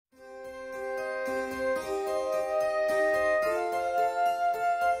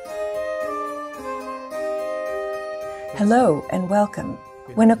Hello and welcome.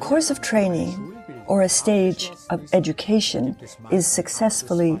 When a course of training or a stage of education is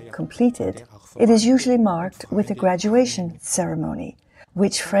successfully completed, it is usually marked with a graduation ceremony,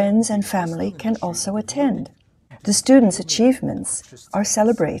 which friends and family can also attend. The students' achievements are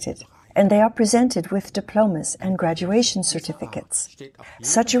celebrated, and they are presented with diplomas and graduation certificates.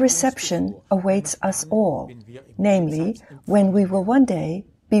 Such a reception awaits us all, namely, when we will one day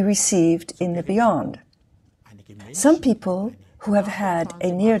be received in the beyond. Some people who have had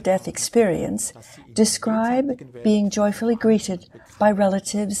a near-death experience describe being joyfully greeted by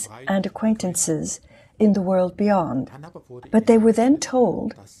relatives and acquaintances in the world beyond, but they were then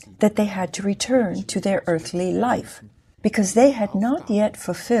told that they had to return to their earthly life because they had not yet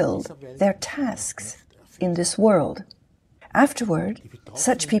fulfilled their tasks in this world. Afterward,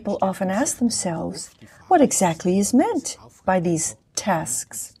 such people often ask themselves, what exactly is meant by these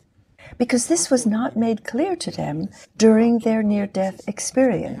tasks? Because this was not made clear to them during their near-death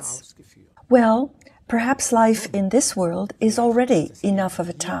experience. Well, perhaps life in this world is already enough of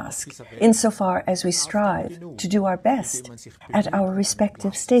a task, insofar as we strive to do our best at our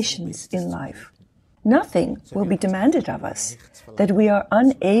respective stations in life. Nothing will be demanded of us that we are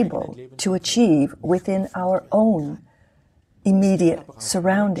unable to achieve within our own immediate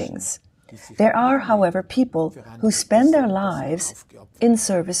surroundings. There are, however, people who spend their lives in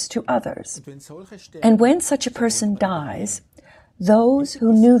service to others. And when such a person dies, those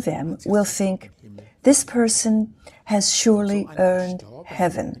who knew them will think, this person has surely earned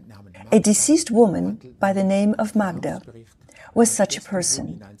heaven. A deceased woman by the name of Magda was such a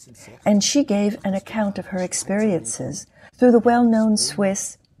person, and she gave an account of her experiences through the well-known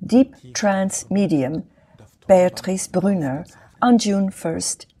Swiss deep trance medium Beatrice Brunner on June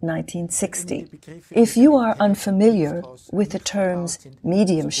 1st, 1960. If you are unfamiliar with the terms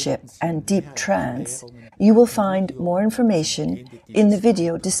mediumship and deep trance, you will find more information in the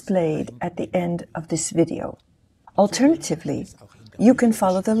video displayed at the end of this video. Alternatively, you can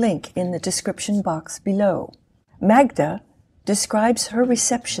follow the link in the description box below. Magda describes her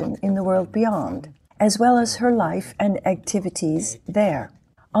reception in the world beyond, as well as her life and activities there.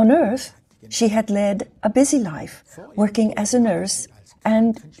 On Earth, she had led a busy life, working as a nurse,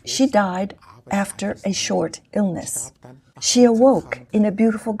 and she died after a short illness. She awoke in a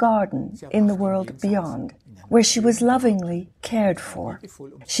beautiful garden in the world beyond, where she was lovingly cared for.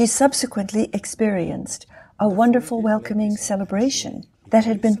 She subsequently experienced a wonderful welcoming celebration that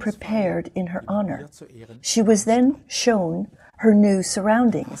had been prepared in her honor. She was then shown her new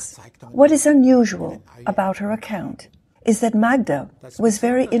surroundings. What is unusual about her account is that Magda was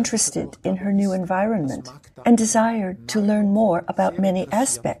very interested in her new environment and desired to learn more about many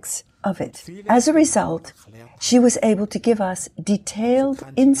aspects of it. As a result, she was able to give us detailed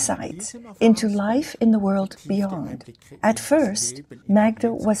insights into life in the world beyond. At first,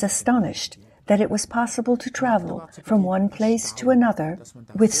 Magda was astonished that it was possible to travel from one place to another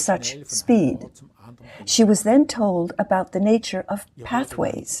with such speed. She was then told about the nature of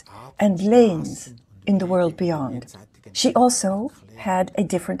pathways and lanes in the world beyond. She also had a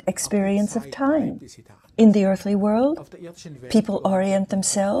different experience of time. In the earthly world, people orient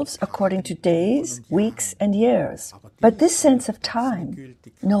themselves according to days, weeks, and years. But this sense of time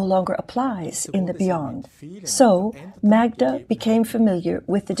no longer applies in the beyond. So, Magda became familiar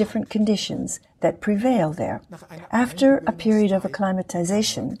with the different conditions that prevail there. After a period of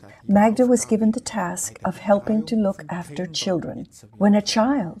acclimatization, Magda was given the task of helping to look after children. When a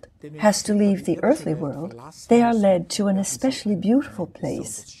child has to leave the earthly world, they are led to an especially beautiful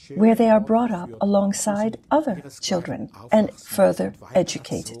place where they are brought up alongside other children and further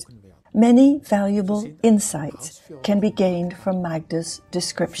educated. Many valuable insights can be gained from Magda's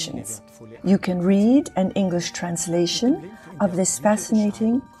descriptions. You can read an English translation of this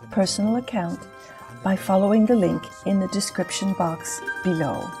fascinating personal account by following the link in the description box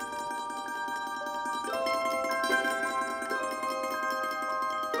below.